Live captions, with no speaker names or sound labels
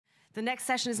The next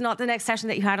session is not the next session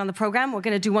that you had on the program. We're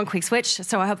going to do one quick switch,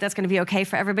 so I hope that's going to be okay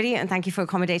for everybody, and thank you for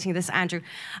accommodating this, Andrew.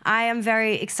 I am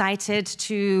very excited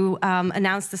to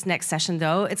announce this next session,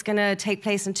 though. It's going to take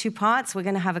place in two parts. We're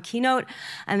going to have a keynote,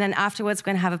 and then afterwards we're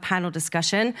going to have a panel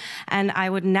discussion. And I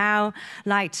would now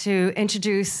like to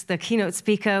introduce the keynote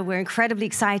speaker. We're incredibly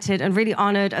excited and really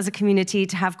honored as a community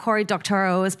to have Cory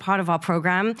Doctorow as part of our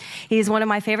program. He is one of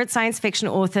my favorite science fiction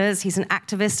authors. He's an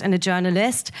activist and a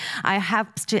journalist. I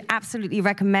have to absolutely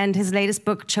recommend his latest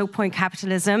book, Choke Point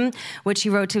Capitalism, which he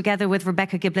wrote together with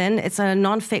Rebecca Giblin. It's a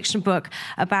non-fiction book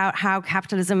about how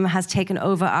capitalism has taken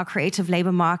over our creative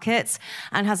labor markets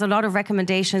and has a lot of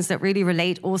recommendations that really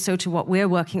relate also to what we're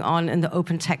working on in the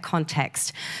open tech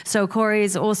context. So Cory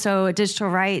is also a digital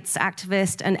rights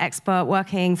activist and expert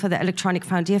working for the Electronic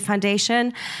Frontier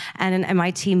Foundation and an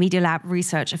MIT Media Lab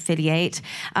research affiliate.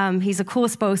 He's a core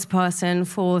spokesperson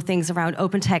for things around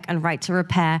open tech and right to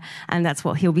repair, and that's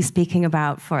what he'll be speaking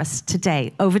about for us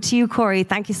today. Over to you, Cory.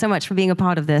 Thank you so much for being a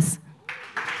part of this.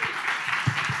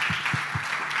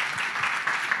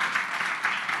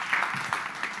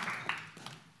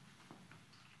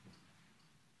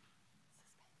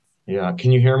 Yeah,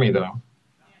 can you hear me though?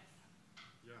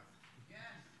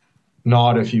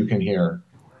 Nod if you can hear.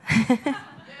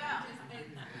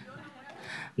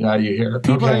 Yeah, you hear.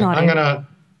 People okay, are I'm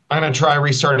gonna try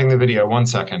restarting the video. 1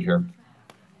 second here.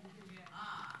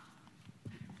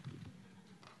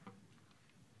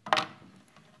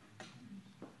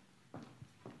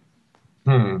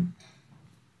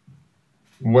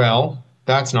 Well,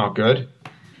 that's not good.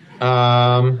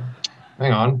 Hang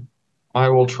on. I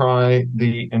will try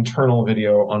the internal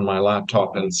video on my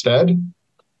laptop instead.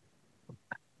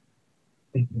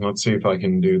 Let's see if I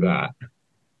can do that.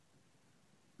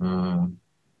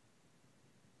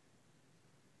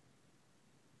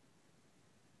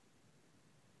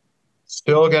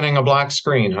 Still getting a black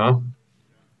screen, huh?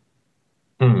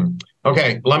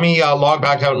 Okay, let me log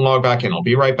back out and log back in. I'll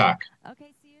be right back.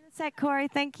 Okay, see you in a sec, Cory.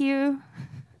 Thank you.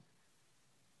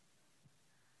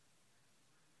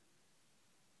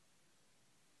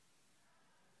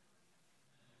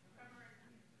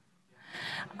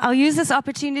 I'll use this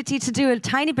opportunity to do a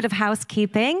tiny bit of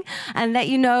housekeeping and let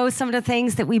you know some of the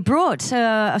things that we brought to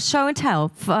a show and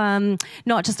tell,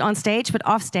 not just on stage, but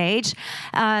off stage,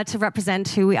 to represent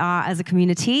who we are as a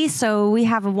community. So we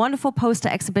have a wonderful poster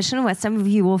exhibition where some of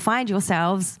you will find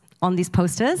yourselves on these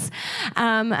posters.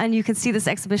 And you can see this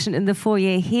exhibition in the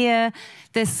foyer here.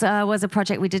 This was a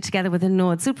project we did together with the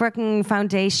Nord-Südbrücken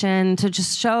Foundation to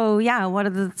just show, what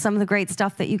are some of the great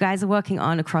stuff that you guys are working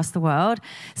on across the world.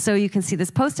 So you can see this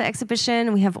poster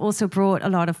exhibition. We have also brought a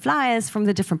lot of flyers from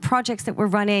the different projects that we're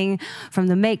running, from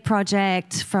the Make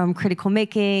project, from Critical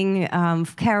Making,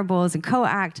 Careables and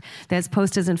CoAct. There's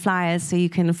posters and flyers so you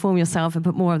can inform yourself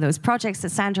about more of those projects that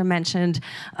Sandra mentioned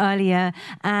earlier.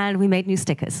 And we made new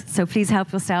stickers. So please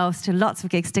help yourselves to lots of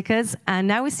gig stickers. And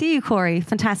now we see you, Cory.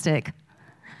 Fantastic.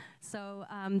 So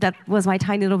that was my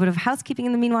tiny little bit of housekeeping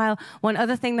in the meanwhile. One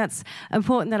other thing that's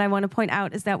important that I want to point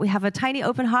out is that we have a tiny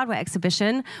open hardware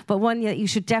exhibition, but one that you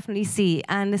should definitely see.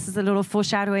 And this is a little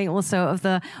foreshadowing also of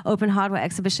the open hardware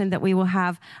exhibition that we will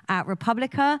have at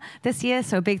Republica this year.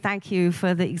 So a big thank you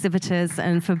for the exhibitors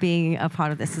and for being a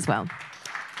part of this as well.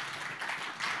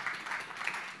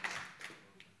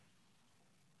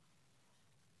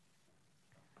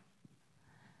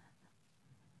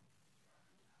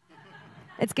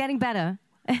 It's getting better.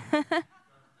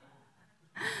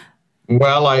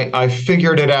 Well, I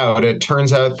figured it out. It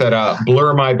turns out that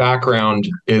blur my background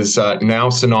is now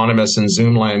synonymous in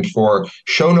Zoom land for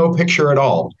show no picture at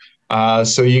all.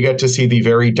 So you get to see the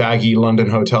very daggy London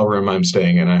hotel room I'm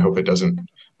staying in. I hope it doesn't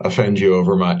offend you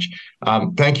over much.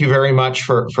 Thank you very much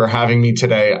for having me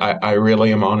today. I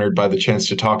really am honored by the chance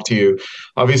to talk to you.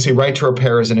 Obviously, right to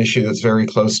repair is an issue that's very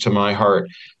close to my heart.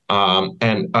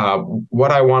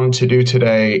 What I wanted to do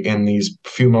today in these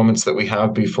few moments that we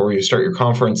have before you start your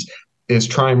conference is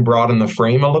try and broaden the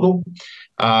frame a little.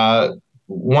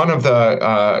 One of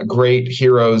the great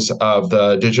heroes of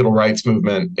the digital rights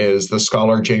movement is the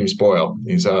scholar James Boyle.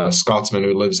 He's a Scotsman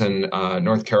who lives in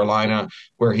North Carolina,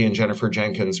 where he and Jennifer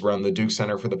Jenkins run the Duke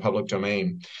Center for the Public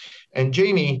Domain. And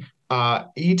Jamie,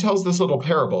 he tells this little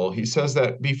parable. He says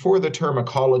that before the term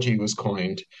ecology was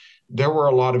coined, there were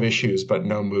a lot of issues, but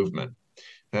no movement.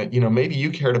 Maybe you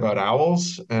cared about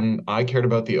owls and I cared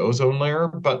about the ozone layer,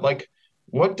 but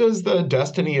what does the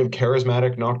destiny of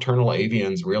charismatic nocturnal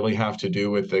avians really have to do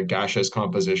with the gaseous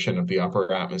composition of the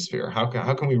upper atmosphere? How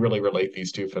can we really relate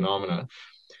these two phenomena?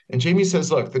 And Jamie says,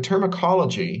 look, the term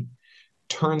ecology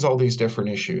turns all these different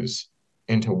issues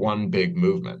into one big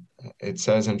movement. It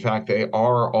says, in fact, they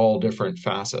are all different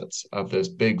facets of this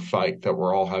big fight that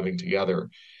we're all having together.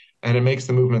 And it makes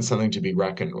the movement something to be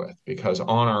reckoned with, because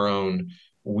on our own,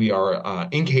 we are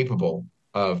incapable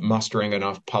of mustering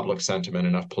enough public sentiment,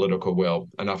 enough political will,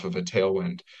 enough of a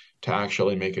tailwind to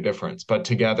actually make a difference. But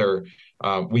together,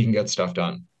 we can get stuff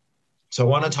done. So I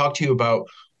want to talk to you about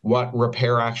what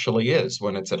repair actually is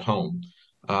when it's at home.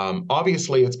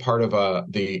 Obviously, it's part of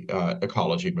the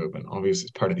ecology movement. Obviously,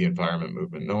 it's part of the environment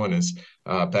movement. No one is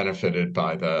benefited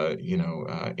by the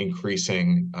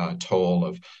increasing toll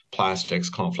of plastics,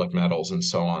 conflict metals, and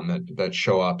so on that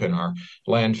show up in our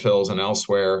landfills and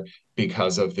elsewhere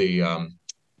because of the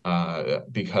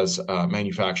because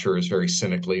manufacturers very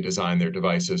cynically design their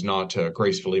devices not to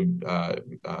gracefully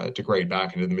degrade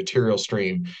back into the material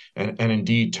stream, and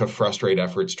indeed to frustrate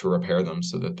efforts to repair them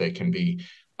so that they can be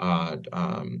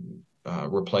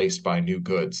replaced by new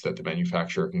goods that the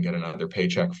manufacturer can get another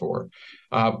paycheck for.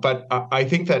 But I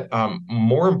think that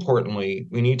more importantly,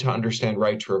 we need to understand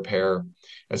right to repair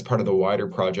as part of the wider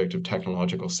project of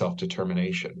technological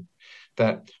self-determination.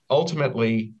 That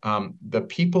ultimately, the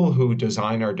people who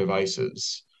design our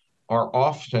devices are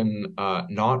often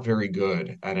not very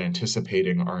good at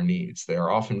anticipating our needs. They are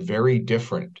often very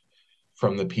different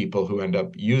from the people who end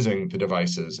up using the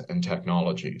devices and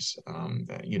technologies.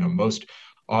 Most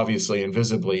obviously and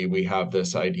visibly, we have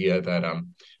this idea that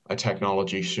a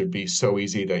technology should be so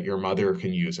easy that your mother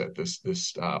can use it.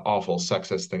 This awful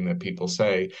sexist thing that people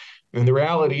say, and the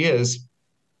reality is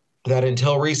that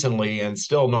until recently, and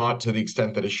still not to the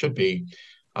extent that it should be,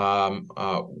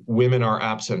 women are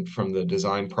absent from the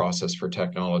design process for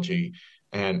technology.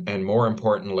 And more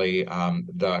importantly,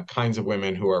 the kinds of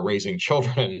women who are raising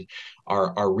children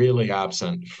are really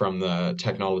absent from the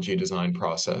technology design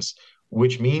process,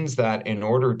 which means that in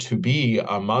order to be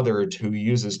a mother who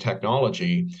uses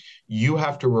technology, you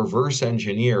have to reverse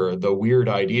engineer the weird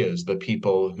ideas, the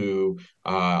people who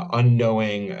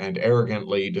unknowing and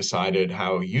arrogantly decided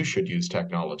how you should use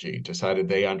technology, decided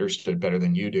they understood better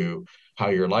than you do how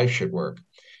your life should work.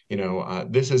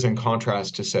 This is in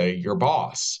contrast to, say, your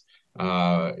boss.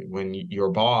 When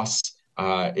your boss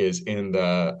is in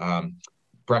the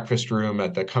breakfast room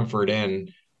at the Comfort Inn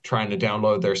trying to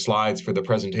download their slides for the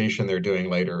presentation they're doing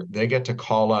later, they get to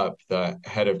call up the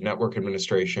head of network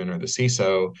administration or the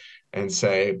CISO and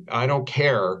say, I don't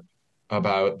care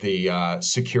about the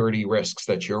security risks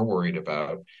that you're worried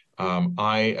about.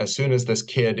 As soon as this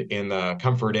kid in the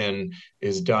Comfort Inn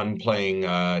is done playing,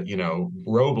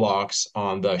 Roblox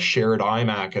on the shared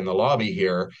iMac in the lobby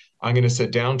here, I'm going to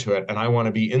sit down to it, and I want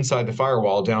to be inside the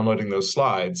firewall downloading those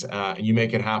slides. And you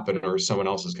make it happen, or someone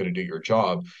else is going to do your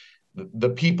job. The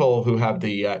people who have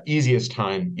the easiest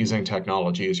time using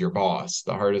technology is your boss.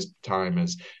 The hardest time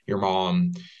is your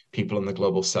mom, people in the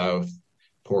global south,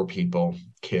 poor people,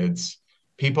 kids,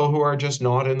 people who are just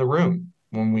not in the room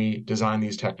when we design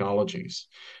these technologies.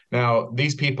 Now,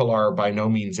 these people are by no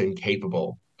means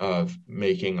incapable of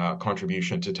making a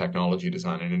contribution to technology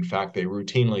design. And in fact, they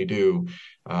routinely do.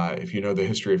 If you know the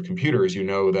history of computers, you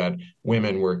know that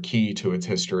women were key to its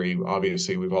history.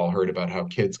 Obviously, we've all heard about how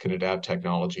kids can adapt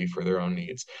technology for their own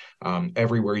needs.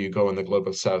 Everywhere you go in the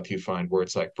global south, you find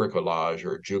words like bricolage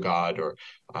or jugad or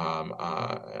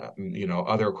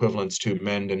other equivalents to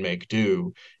mend and make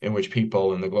do, in which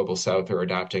people in the global south are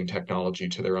adapting technology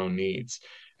to their own needs.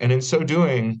 And in so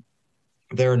doing,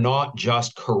 they're not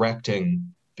just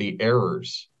correcting the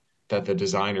errors that the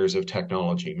designers of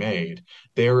technology made.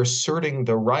 They're asserting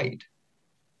the right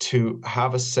to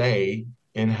have a say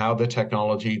in how the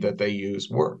technology that they use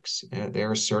works. And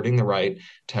they're asserting the right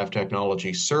to have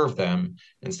technology serve them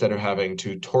instead of having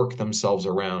to torque themselves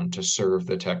around to serve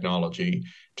the technology,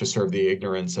 to serve the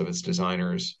ignorance of its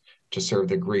designers, to serve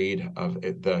the greed of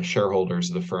the shareholders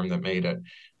of the firm that made it,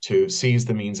 to seize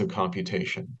the means of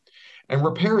computation. And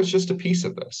repair is just a piece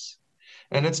of this.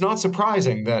 And it's not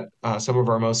surprising that some of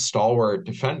our most stalwart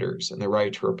defenders in the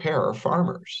right to repair are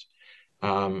farmers.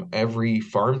 Every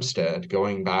farmstead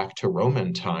going back to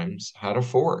Roman times had a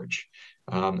forge.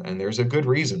 And there's a good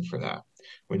reason for that.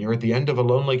 When you're at the end of a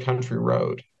lonely country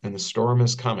road and the storm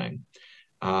is coming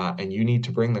and you need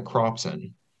to bring the crops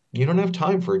in, you don't have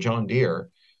time for a John Deere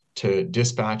to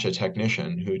dispatch a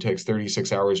technician who takes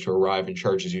 36 hours to arrive and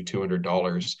charges you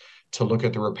 $200 to look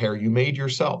at the repair you made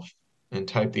yourself and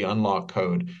type the unlock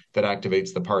code that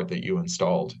activates the part that you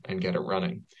installed and get it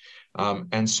running.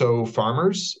 And so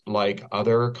farmers, like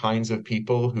other kinds of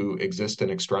people who exist in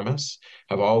extremis,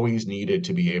 have always needed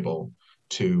to be able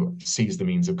to seize the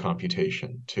means of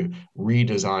computation, to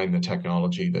redesign the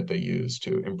technology that they use,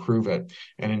 to improve it.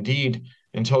 And indeed,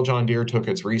 until John Deere took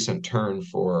its recent turn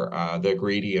for the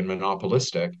greedy and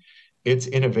monopolistic, its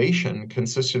innovation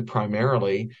consisted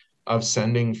primarily of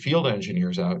sending field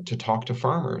engineers out to talk to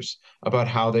farmers about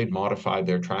how they'd modified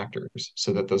their tractors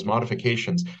so that those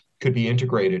modifications could be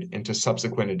integrated into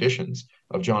subsequent editions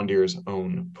of John Deere's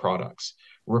own products.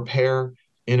 Repair,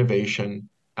 innovation,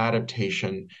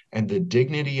 adaptation, and the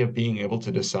dignity of being able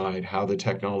to decide how the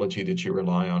technology that you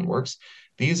rely on works,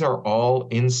 these are all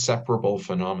inseparable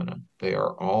phenomena. They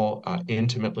are all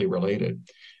intimately related.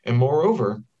 And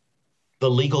moreover, the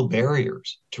legal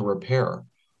barriers to repair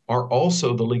are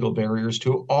also the legal barriers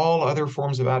to all other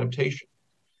forms of adaptation.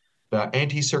 The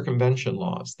anti-circumvention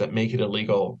laws that make it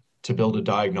illegal to build a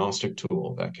diagnostic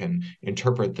tool that can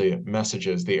interpret the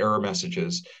messages, the error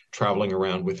messages traveling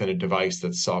around within a device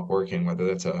that's stopped working, whether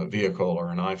that's a vehicle or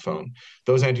an iPhone.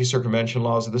 Those anti-circumvention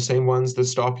laws are the same ones that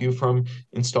stop you from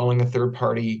installing a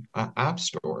third-party app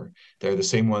store. They're the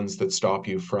same ones that stop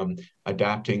you from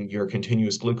adapting your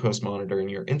continuous glucose monitor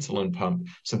and your insulin pump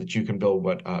so that you can build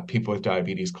what people with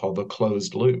diabetes call the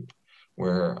closed loop,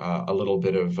 where a little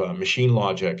bit of machine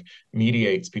logic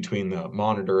mediates between the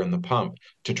monitor and the pump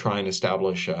to try and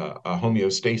establish a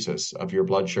homeostasis of your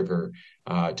blood sugar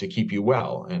to keep you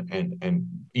well.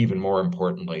 And even more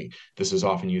importantly, this is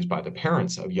often used by the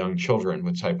parents of young children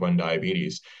with type 1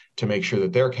 diabetes to make sure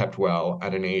that they're kept well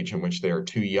at an age in which they are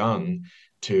too young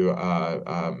to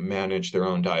manage their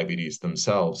own diabetes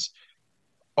themselves.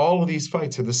 All of these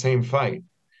fights are the same fight.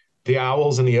 The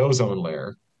owls in the ozone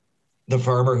layer, the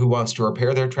farmer who wants to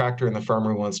repair their tractor and the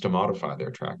farmer who wants to modify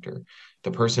their tractor,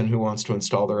 the person who wants to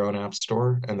install their own app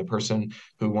store and the person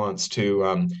who wants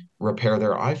to repair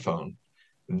their iPhone,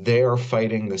 they are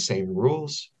fighting the same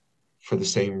rules for the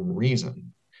same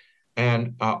reason.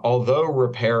 And although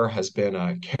repair has been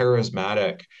a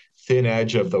charismatic thin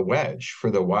edge of the wedge for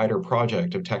the wider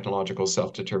project of technological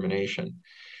self-determination,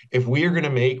 if we are going to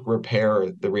make repair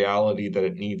the reality that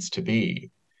it needs to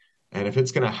be, and if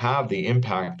it's going to have the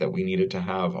impact that we need it to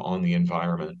have on the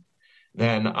environment,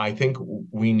 then I think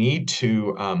we need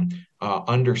to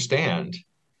understand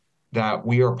that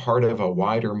we are part of a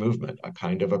wider movement, a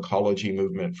kind of ecology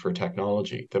movement for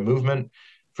technology, the movement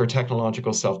for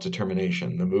technological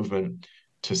self-determination, the movement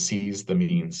to seize the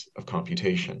means of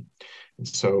computation. And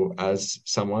so, as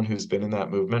someone who's been in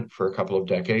that movement for a couple of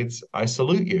decades, I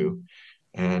salute you.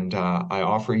 And I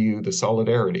offer you the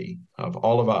solidarity of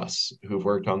all of us who've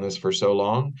worked on this for so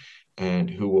long and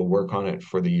who will work on it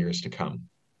for the years to come.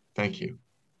 Thank you.